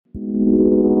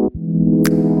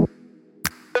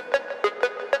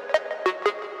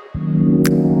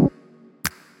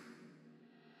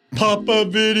Papa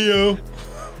Video.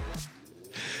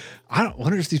 I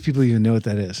wonder if these people even know what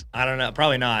that is. I don't know.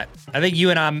 Probably not. I think you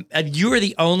are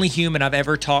the only human I've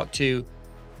ever talked to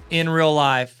in real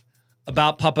life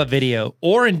about Papa Video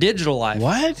or in digital life.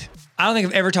 What? I don't think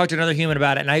I've ever talked to another human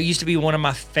about it. And it used to be one of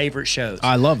my favorite shows.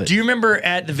 I love it. Do you remember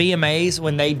at the VMAs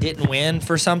when they didn't win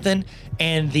for something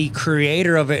and the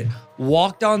creator of it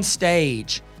walked on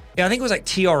stage? I think it was like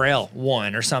TRL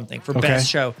won or something for best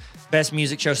show, best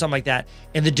music show, something like that.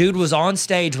 And the dude was on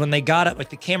stage when they got up, like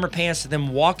the camera pans to them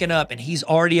walking up, and he's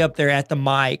already up there at the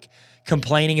mic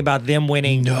complaining about them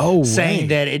winning. No saying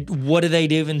way. that what do they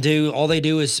even do? All they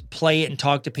do is play it and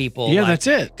talk to people. Yeah, that's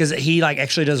it. Because he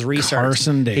actually does research.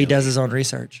 Carson Daly. He does his own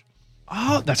research.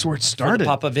 Oh, that's where it For the started.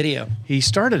 Papa Video. He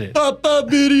started it. Papa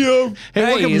Video. Hey,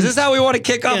 welcome is this how we want to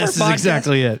kick off Yes, our this podcast? is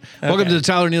exactly it. Welcome to the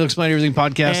Tyler Neal Explain Everything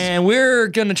podcast. And we're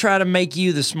going to try to make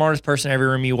you the smartest person in every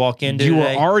room you walk into You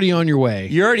today. are already on your way.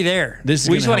 You're already there. This is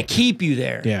we just gonna want to help. keep you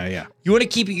there. Yeah. You want to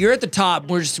keep you're at the top.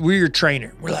 We're your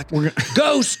trainer. We're like,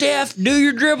 go, Steph, do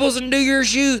your dribbles and do your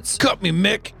shoots. Cut me,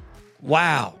 Mick.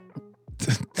 Wow.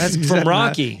 That's Is from that not-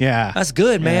 Rocky. Yeah. That's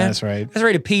good, man. Yeah, that's right. That's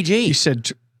rated PG. You said,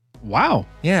 wow.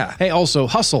 Yeah. Hey, also,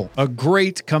 Hustle, a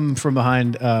great come from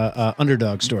behind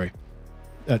underdog story.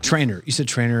 Trainer. You said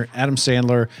trainer. Adam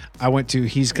Sandler.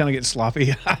 He's kind of getting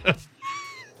sloppy.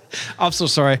 I'm so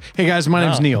sorry. Hey, guys, my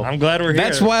name's Neil. I'm glad we're here.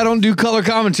 That's why I don't do color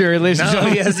commentary, ladies and No,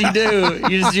 gentlemen. yes, you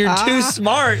do. You're too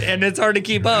smart, and it's hard to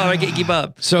keep up. I can't keep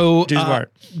up. So Too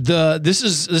smart. This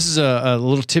is a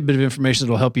little tidbit of information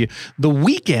that'll help you. The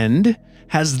Weeknd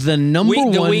has the number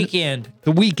one. The weekend,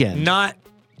 The Weeknd. not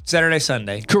Saturday,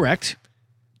 Sunday. Correct.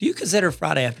 Do you consider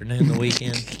Friday afternoon the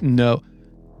weekend? No.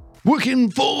 Working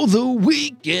for the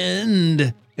weekend.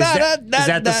 Is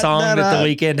that the song that the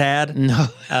weekend had? No.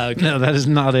 Oh, okay. No, that is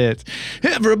not it.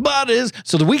 Everybody's.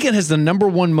 So The Weeknd has the number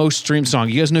one most streamed song.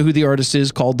 You guys know who the artist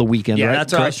is called The Weeknd, Yeah, right?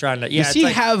 that's what I was Correct? trying to. Yeah, Does he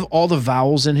have all the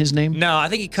vowels in his name? No, I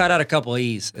think he cut out a couple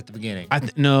E's at the beginning.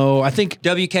 No, I think,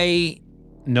 WK.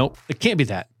 nope, it can't be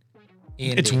that.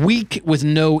 It's week with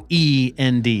no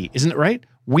E-N-D. Isn't it right?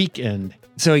 Weekend.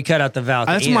 So he cut out the vowel.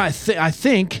 That's my I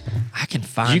think. I can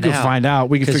find. You can find out.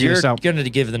 We can figure this out. You're going to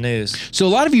give the news. So a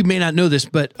lot of you may not know this,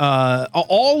 but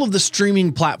all of the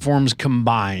streaming platforms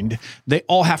combined, they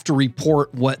all have to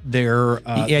report what their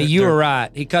Yeah, you were right.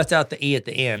 He cuts out the E at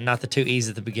the end, not the two E's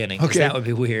at the beginning. 'Cause Okay. that would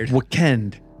be weird.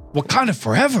 Wakanda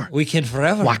forever. Weekend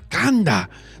forever. Wakanda.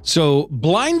 So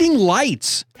Blinding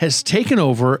Lights has taken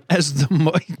over as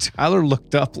the Tyler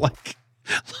looked up like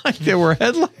there were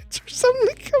headlights or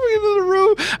something coming into the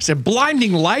room. I said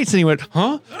Blinding Lights, and he went,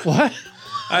 huh? What?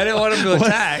 I didn't want him to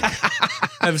attack.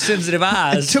 I have sensitive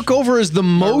eyes. It took over as the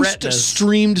most retinas.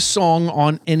 streamed song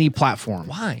on any platform.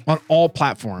 Why? On all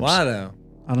platforms. Why though?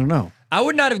 I don't know. I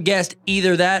would not have guessed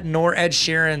either that nor Ed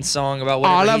Sheeran's song about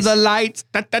whatever All of he's- the lights.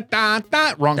 Da, da, da,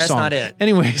 da. Wrong That's song. not it.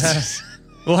 Anyways,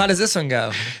 Well, how does this one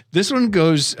go? this one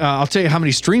goes, I'll tell you how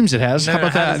many streams it has. No, how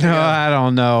about how that? does it No, go? I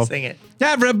don't know. Sing it.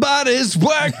 Everybody's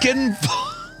working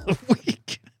for the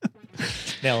week.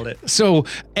 Nailed it. So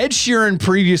Ed Sheeran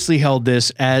previously held this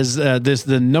as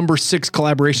the number 6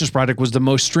 collaborations project was the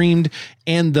most streamed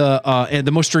and the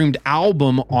most streamed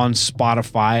album on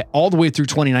Spotify all the way through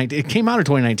 2019. It came out in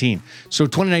 2019. So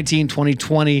 2019,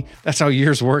 2020, that's how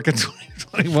years work. In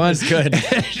 2021, That's good.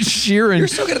 Ed Sheeran You're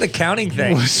so good at the counting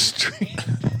thing. was streamed.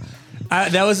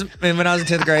 That was when I was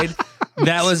in 10th grade.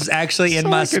 That was actually in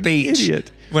Sound my like an speech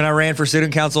idiot. when I ran for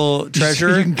student council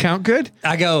treasurer. You can count good?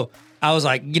 I was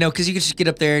like, because you could just get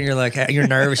up there and you're like, you're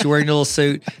nervous, you're wearing your little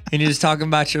suit, and you're just talking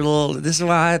about your little, this is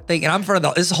why I think, and I'm in front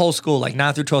of this is whole school, like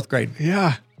 9th through 12th grade.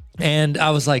 Yeah. And I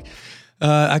was like,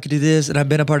 I could do this, and I've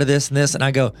been a part of this and this, and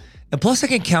I go, and plus I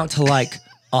can count to like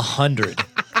 100.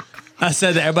 I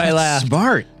said that, everybody laughed,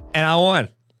 Smart. and I won.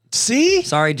 See?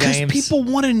 Sorry, 'Cause James. people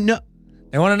want to know.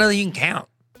 They want to know that you can count.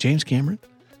 James Cameron?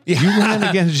 You ran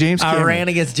against James Cameron. I ran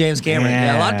against James Cameron.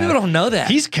 Yeah, a lot of people don't know that.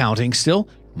 He's counting still.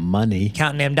 Money.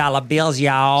 counting them dollar bills,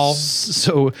 y'all.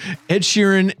 So Ed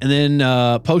Sheeran and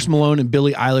then Post Malone and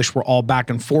Billie Eilish were all back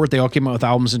and forth. They all came out with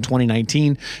albums in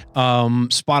 2019.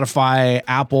 Spotify,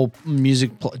 Apple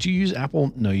Music. Do you use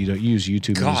Apple? No, you don't. You use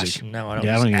YouTube Gosh, Music. no, I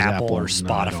don't use Apple or No,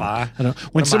 Spotify. I don't.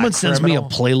 When Am I someone sends me a criminal?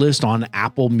 playlist on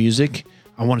Apple Music,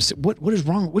 I want to say, what is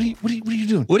wrong? What are you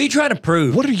doing? What are you trying to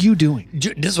prove? What are you doing?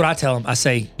 This is what I tell them. I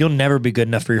say, you'll never be good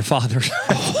enough for your father.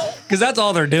 Because that's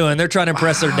all they're doing. They're trying to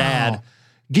impress their dad.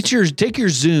 Take your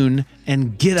Zune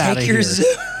and get out of Take here.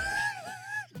 your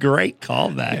Great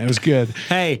callback. Yeah, it was good.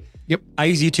 Hey, Yep. I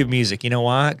use YouTube Music. You know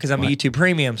why? Because I'm a YouTube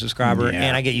Premium subscriber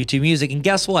and I get YouTube Music. And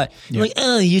guess what? You're like,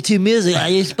 oh, YouTube Music. I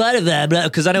use Spotify.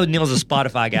 Because I know Neil's a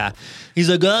Spotify guy. He's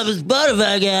like, I'm a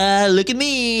Spotify guy. Look at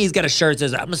me. He's got a shirt that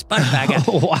says, I'm a Spotify guy.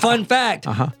 Wow. Fun fact,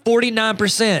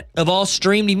 49% of all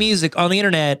streamed music on the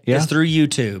internet is through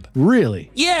YouTube. Really?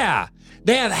 Yeah.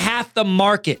 They have half the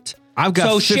market. I've got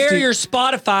so 50 share your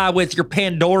Spotify with your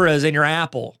Pandoras and your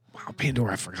Apple. Wow,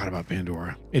 Pandora. I forgot about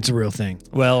Pandora. It's a real thing.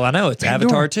 Well, I know. It's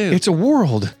Avatar, too. It's a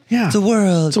world. Yeah. It's a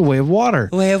world. It's a way of water.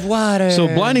 Way of water. So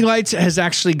Blinding Lights has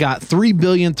actually got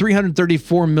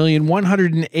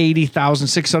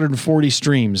 3,334,180,640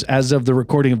 streams as of the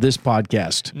recording of this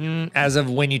podcast. As of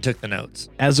when you took the notes.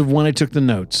 As of when I took the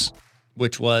notes.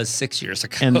 Which was 6 years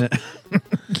ago. And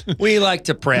we like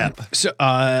to prep. So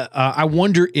I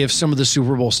wonder if some of the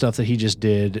Super Bowl stuff that he just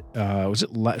did, was it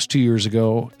 2 years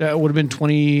ago? That would have been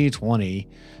 2020.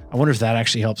 I wonder if that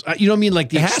actually helps. You know what I mean? Like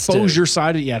the exposure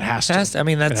side of it. Yeah, it has to. I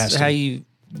mean, that's how you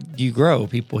grow.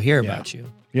 People hear about you.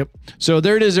 Yep. So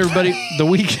there it is, everybody. The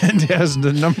Weeknd has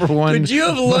the number one. Could you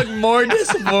have looked more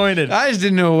disappointed? I just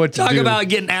didn't know what to do. Talk about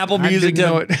getting Apple Music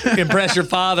to impress your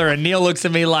father. And Neil looks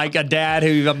at me like a dad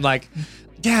who I'm like,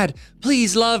 Dad,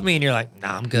 please love me. And you're like,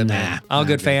 nah, I'm good, man. I'm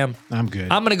good, fam. I'm good.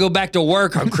 I'm going to go back to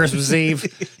work on Christmas Eve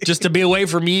just to be away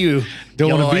from you.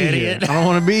 Don't want to be here. I don't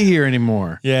want to be here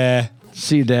anymore. Yeah.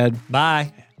 See you, Dad.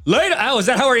 Bye. Later. Oh, is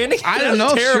that how we're ending? I don't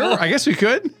know. Terrible. Sure. I guess we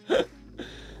could. Is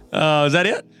that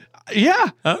it? Yeah.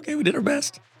 Okay, we did our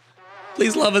best.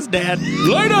 Please love us, Dad.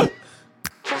 Later.